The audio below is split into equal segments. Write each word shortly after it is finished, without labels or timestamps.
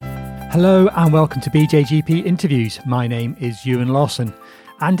Hello and welcome to BJGP Interviews. My name is Ewan Lawson.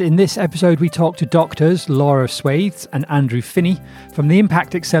 And in this episode, we talk to doctors Laura Swathes and Andrew Finney from the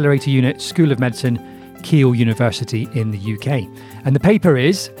Impact Accelerator Unit, School of Medicine, Keele University in the UK. And the paper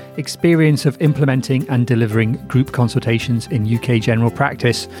is Experience of Implementing and Delivering Group Consultations in UK General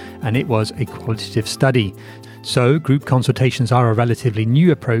Practice, and it was a qualitative study. So group consultations are a relatively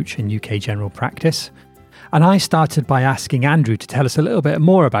new approach in UK general practice. And I started by asking Andrew to tell us a little bit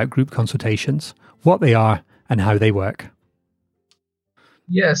more about group consultations, what they are and how they work.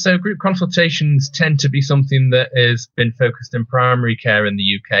 Yeah, so group consultations tend to be something that has been focused in primary care in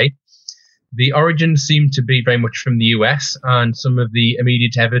the UK. The origins seem to be very much from the US, and some of the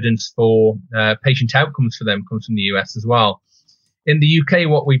immediate evidence for patient outcomes for them comes from the US as well. In the UK,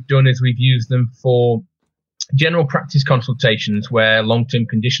 what we've done is we've used them for general practice consultations where long-term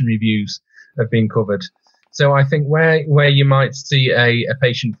condition reviews have been covered. So I think where you might see a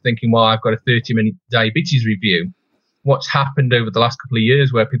patient thinking, well, I've got a 30-minute diabetes review, what's happened over the last couple of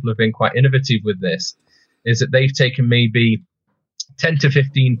years where people have been quite innovative with this is that they've taken maybe 10 to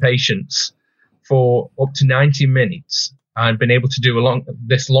 15 patients for up to 90 minutes and been able to do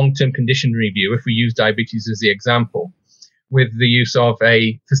this long-term condition review, if we use diabetes as the example, with the use of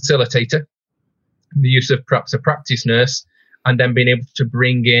a facilitator, the use of perhaps a practice nurse, and then being able to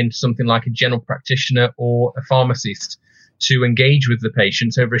bring in something like a general practitioner or a pharmacist to engage with the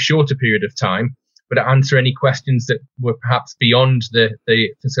patients over a shorter period of time, but answer any questions that were perhaps beyond the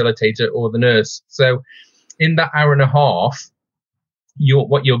facilitator or the nurse. So in that hour and a half,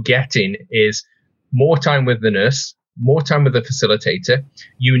 what you're getting is more time with the nurse, more time with the facilitator,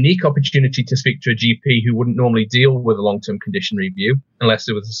 unique opportunity to speak to a GP who wouldn't normally deal with a long-term condition review unless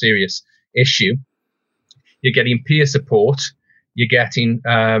there was a serious issue. You're getting peer support. You're getting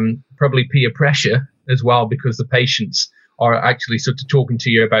probably peer pressure as well, because the patients are actually sort of talking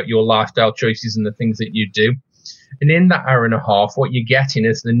to you about your lifestyle choices and the things that you do. And in that hour and a half, what you're getting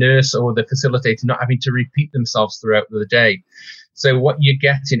is the nurse or the facilitator not having to repeat themselves throughout the day. So what you're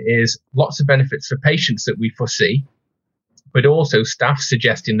getting is lots of benefits for patients that we foresee, but also staff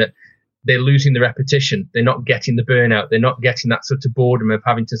suggesting that they're losing the repetition. They're not getting the burnout. They're not getting that sort of boredom of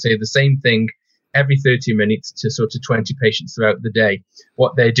having to say the same thing every 30 minutes to sort of 20 patients throughout the day.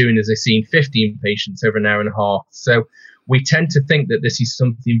 What they're doing is they're seeing 15 patients over an hour and a half. So we tend to think that this is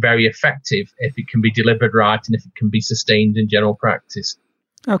something very effective if it can be delivered right and if it can be sustained in general practice.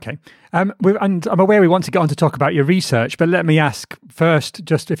 Okay. And I'm aware we want to get on to talk about your research, but let me ask first,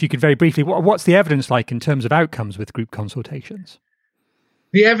 just if you could very briefly, what's the evidence like in terms of outcomes with group consultations?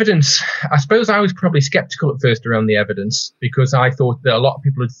 The evidence, I suppose I was probably skeptical at first around the evidence, because I thought that a lot of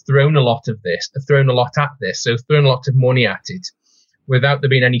people had thrown a lot at this, thrown a lot of money at it, without there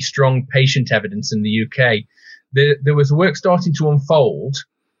being any strong patient evidence in the UK. There was work starting to unfold,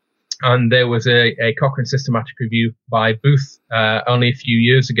 and there was a Cochrane systematic review by Booth only a few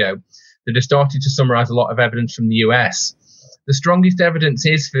years ago that has started to summarise a lot of evidence from the US. The strongest evidence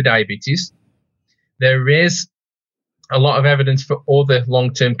is for diabetes. There is a lot of evidence for other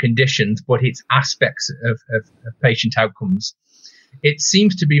long-term conditions, but it's aspects of patient outcomes. It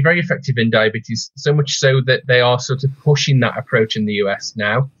seems to be very effective in diabetes, so much so that they are sort of pushing that approach in the US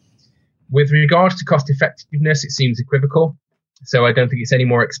now. With regards to cost effectiveness, it seems equivocal, so I don't think it's any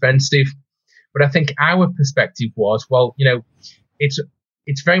more expensive. But I think our perspective was, well,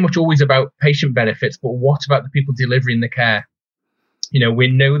 it's very much always about patient benefits, but what about the people delivering the care? We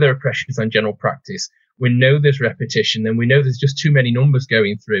know there are pressures on general practice. We know there's repetition, and we know there's just too many numbers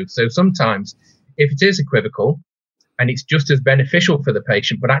going through. So sometimes, if it is equivocal and it's just as beneficial for the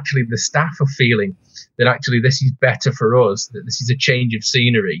patient, but actually the staff are feeling that actually this is better for us, that this is a change of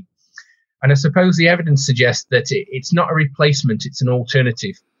scenery. And I suppose the evidence suggests that it's not a replacement, it's an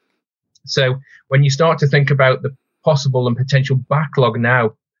alternative. So when you start to think about the possible and potential backlog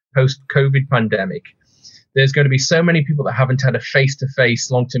now post-COVID pandemic, there's going to be so many people that haven't had a face-to-face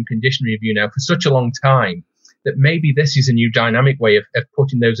long-term condition review now for such a long time that maybe this is a new dynamic way of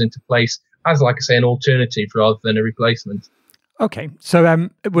putting those into place as, like I say, an alternative rather than a replacement. Okay, so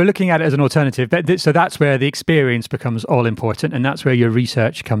we're looking at it as an alternative. So that's where the experience becomes all important, and that's where your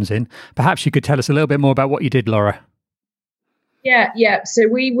research comes in. Perhaps you could tell us a little bit more about what you did, Laura. Yeah. So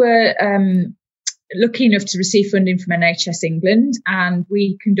we were lucky enough to receive funding from NHS England, and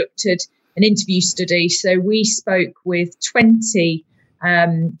we conducted an interview study. So we spoke with 20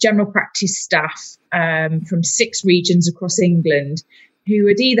 general practice staff from 6 regions across England who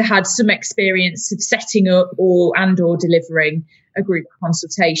had either had some experience of setting up or delivering a group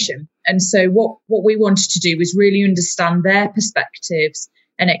consultation. And so what we wanted to do was really understand their perspectives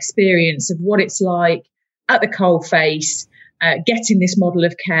and experience of what it's like at the coalface getting this model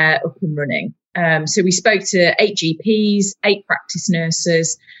of care up and running. So we spoke to 8 GPs, 8 practice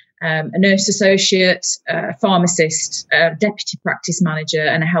nurses, a nurse associate, a pharmacist, a deputy practice manager,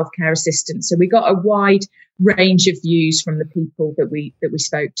 and a healthcare assistant. So we got a wide range of views from the people that we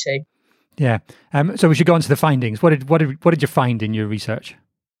spoke to. Yeah. So we should go on to the findings. What did you find in your research?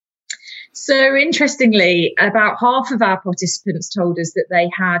 So interestingly, about half of our participants told us that they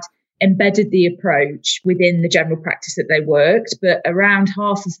had embedded the approach within the general practice that they worked, but around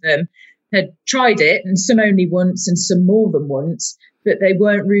half of them had tried it, and some only once and some more than once, but they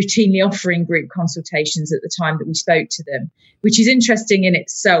weren't routinely offering group consultations at the time that we spoke to them, which is interesting in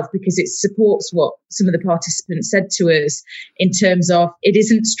itself because it supports what some of the participants said to us in terms of it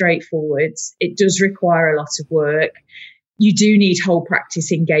isn't straightforward. It does require a lot of work. You do need whole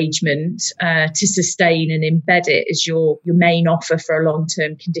practice engagement to sustain and embed it as your main offer for a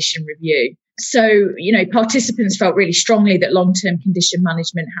long-term condition review. So, participants felt really strongly that long-term condition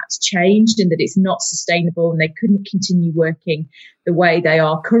management had to change and that it's not sustainable and they couldn't continue working the way they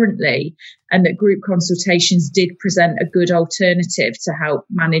are currently, and that group consultations did present a good alternative to help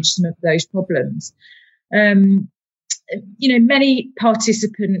manage some of those problems. Many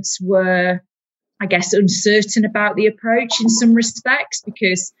participants were, I guess, uncertain about the approach in some respects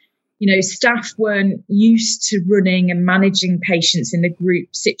because, staff weren't used to running and managing patients in a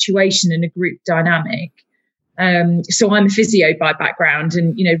group situation and a group dynamic. So I'm a physio by background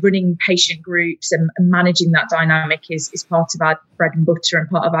and, running patient groups and managing that dynamic is part of our bread and butter and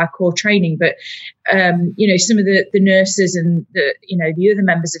part of our core training. But, some of the nurses and the other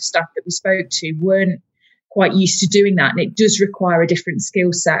members of staff that we spoke to weren't quite used to doing that. And it does require a different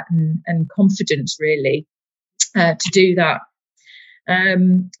skill set and confidence really to do that.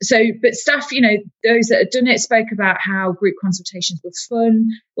 But staff, those that had done it spoke about how group consultations were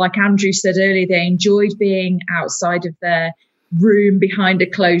fun. Like Andrew said earlier, they enjoyed being outside of their room behind a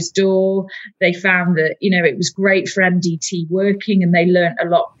closed door. They found that, it was great for MDT working and they learnt a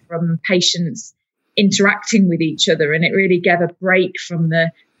lot from patients interacting with each other. And it really gave a break from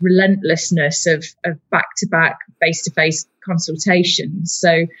the relentlessness of back-to-back face-to-face consultations.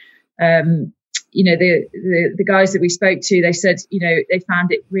 So, the guys that we spoke to, they said, they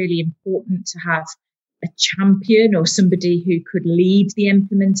found it really important to have a champion or somebody who could lead the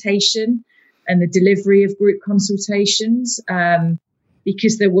implementation and the delivery of group consultations,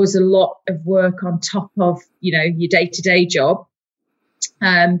 because there was a lot of work on top of, your day-to-day job.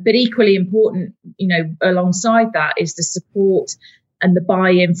 But equally important, alongside that is the support and the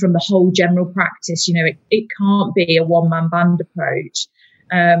buy-in from the whole general practice. It can't be a one-man band approach.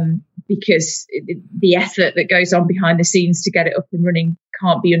 Because the effort that goes on behind the scenes to get it up and running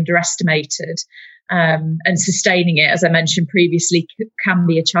can't be underestimated. And sustaining it, as I mentioned previously, can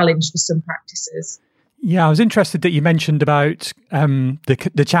be a challenge for some practices. Yeah, I was interested that you mentioned about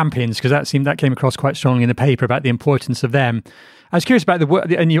the champions, because that came across quite strongly in the paper about the importance of them. I was curious about the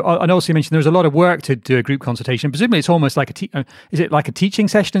work, and also you mentioned there was a lot of work to do a group consultation. Presumably, it's almost like is it like a teaching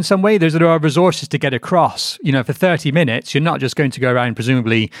session in some way? There are resources to get across. For 30 minutes, you're not just going to go around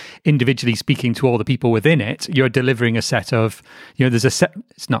presumably individually speaking to all the people within it. You're delivering a set of, there's a set.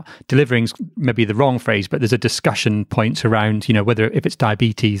 It's not delivering's maybe the wrong phrase, but there's a discussion points around, whether if it's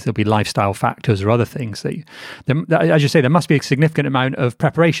diabetes, there'll be lifestyle factors or other things. As you say, there must be a significant amount of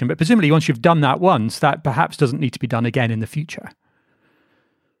preparation. But presumably, once you've done that once, that perhaps doesn't need to be done again in the future.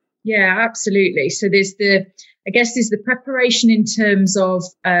 Yeah, absolutely. So there's the preparation in terms of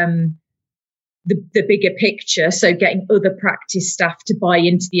the bigger picture. So getting other practice staff to buy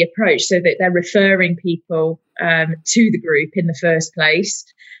into the approach so that they're referring people to the group in the first place,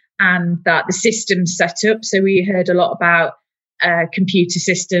 and that the system's set up. So we heard a lot about computer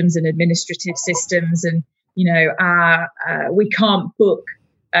systems and administrative systems, and we can't book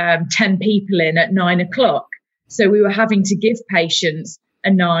 10 people in at 9:00. So we were having to give patients a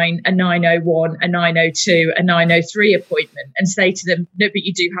 9, a 9:01, a 9:02, a 9:03 appointment and say to them, no, but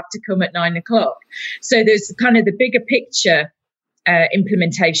you do have to come at 9:00. So there's kind of the bigger picture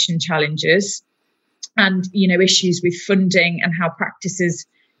implementation challenges and, issues with funding and how practices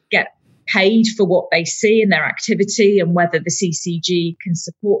get paid for what they see in their activity and whether the CCG can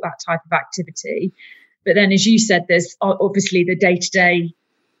support that type of activity. But then, as you said, there's obviously the day-to-day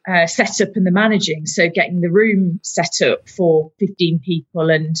setup and the managing. So getting the room set up for 15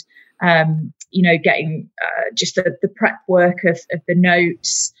 people and, getting just the prep work of the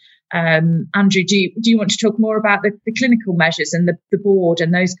notes. Andrew, do you want to talk more about the clinical measures and the board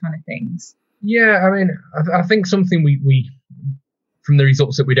and those kind of things? Yeah, I think something we from the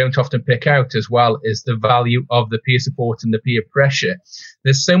results that we don't often pick out as well is the value of the peer support and the peer pressure.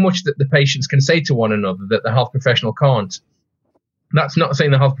 There's so much that the patients can say to one another that the health professional can't. That's not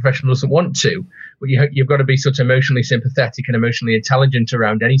saying the health professional doesn't want to, but you've got to be sort of emotionally sympathetic and emotionally intelligent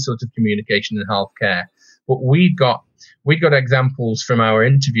around any sort of communication in healthcare. But we'd got examples from our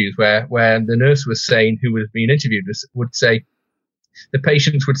interviews where the nurse was saying, who was being interviewed, would say, the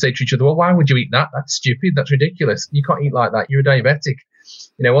patients would say to each other, well, why would you eat that? That's stupid. That's ridiculous. You can't eat like that. You're a diabetic.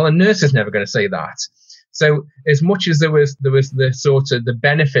 Well, a nurse is never going to say that. So as much as there was the sort of the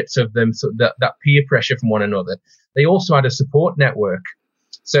benefits of them, so that peer pressure from one another, they also had a support network.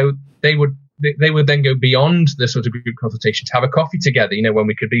 So they would then go beyond the sort of group consultation to have a coffee together, when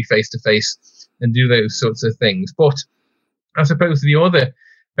we could be face to face and do those sorts of things. But I suppose the other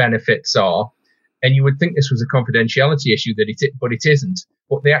benefits are, and you would think this was a confidentiality issue, but it isn't.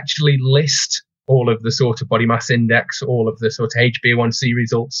 But they actually list all of the sort of body mass index, all of the sort of HbA1c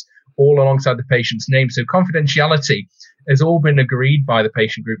results, all alongside the patient's name. So confidentiality has all been agreed by the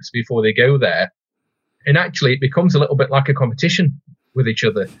patient groups before they go there. And actually, it becomes a little bit like a competition with each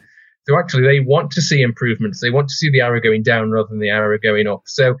other. So actually, they want to see improvements. They want to see the arrow going down rather than the arrow going up.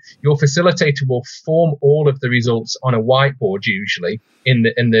 So your facilitator will form all of the results on a whiteboard, usually in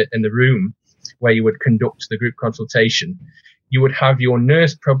the room where you would conduct the group consultation. You would have your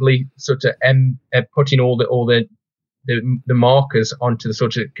nurse probably sort of putting all the markers onto the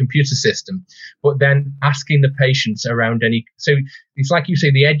sort of computer system, but then asking the patients around any. So it's like you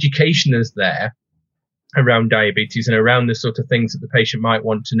say, the education is there around diabetes and around the sort of things that the patient might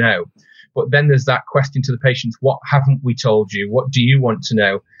want to know. But then there's that question to the patients: what haven't we told you? What do you want to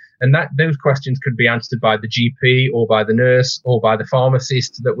know? And those questions could be answered by the GP or by the nurse or by the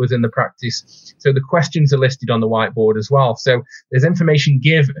pharmacist that was in the practice. So the questions are listed on the whiteboard as well. So there's information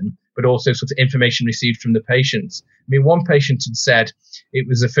given, but also sort of information received from the patients. I mean, one patient had said it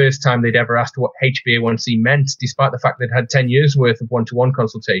was the first time they'd ever asked what HbA1c meant, despite the fact they'd had 10 years worth of one-to-one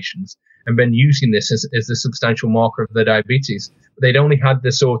consultations and been using this as a substantial marker of their diabetes. But they'd only had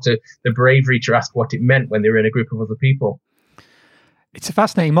the bravery to ask what it meant when they were in a group of other people. It's a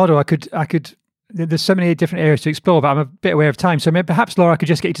fascinating model. I could. There's so many different areas to explore, but I'm a bit aware of time. So maybe perhaps, Laura, I could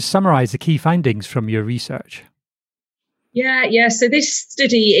just get you to summarize the key findings from your research. Yeah. So this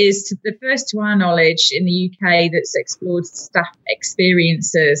study is the first, to our knowledge, in the UK that's explored staff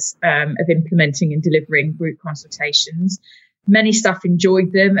experiences of implementing and delivering group consultations. Many staff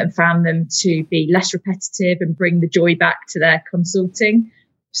enjoyed them and found them to be less repetitive and bring the joy back to their consulting.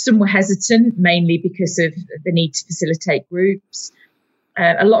 Some were hesitant, mainly because of the need to facilitate groups.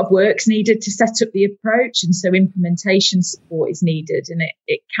 A lot of work's needed to set up the approach, and so implementation support is needed, and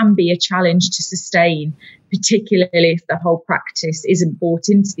it can be a challenge to sustain, particularly if the whole practice isn't bought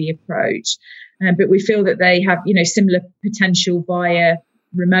into the approach. But we feel that they have, similar potential via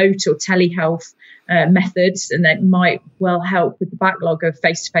remote or telehealth methods, and that might well help with the backlog of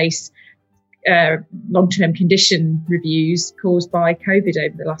face-to-face long-term condition reviews caused by COVID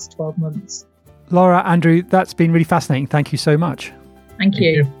over the last 12 months. Laura, Andrew, that's been really fascinating. Thank you so much. Thank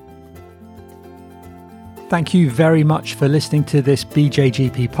you. Thank you very much for listening to this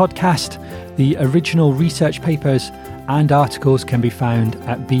BJGP podcast. The original research papers and articles can be found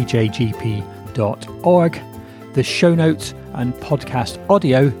at bjgp.org. The show notes and podcast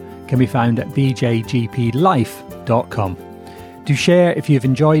audio can be found at bjgplife.com. Do share if you've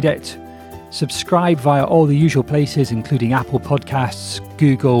enjoyed it. Subscribe via all the usual places, including Apple Podcasts,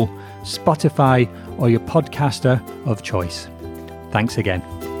 Google, Spotify, or your podcaster of choice. Thanks again.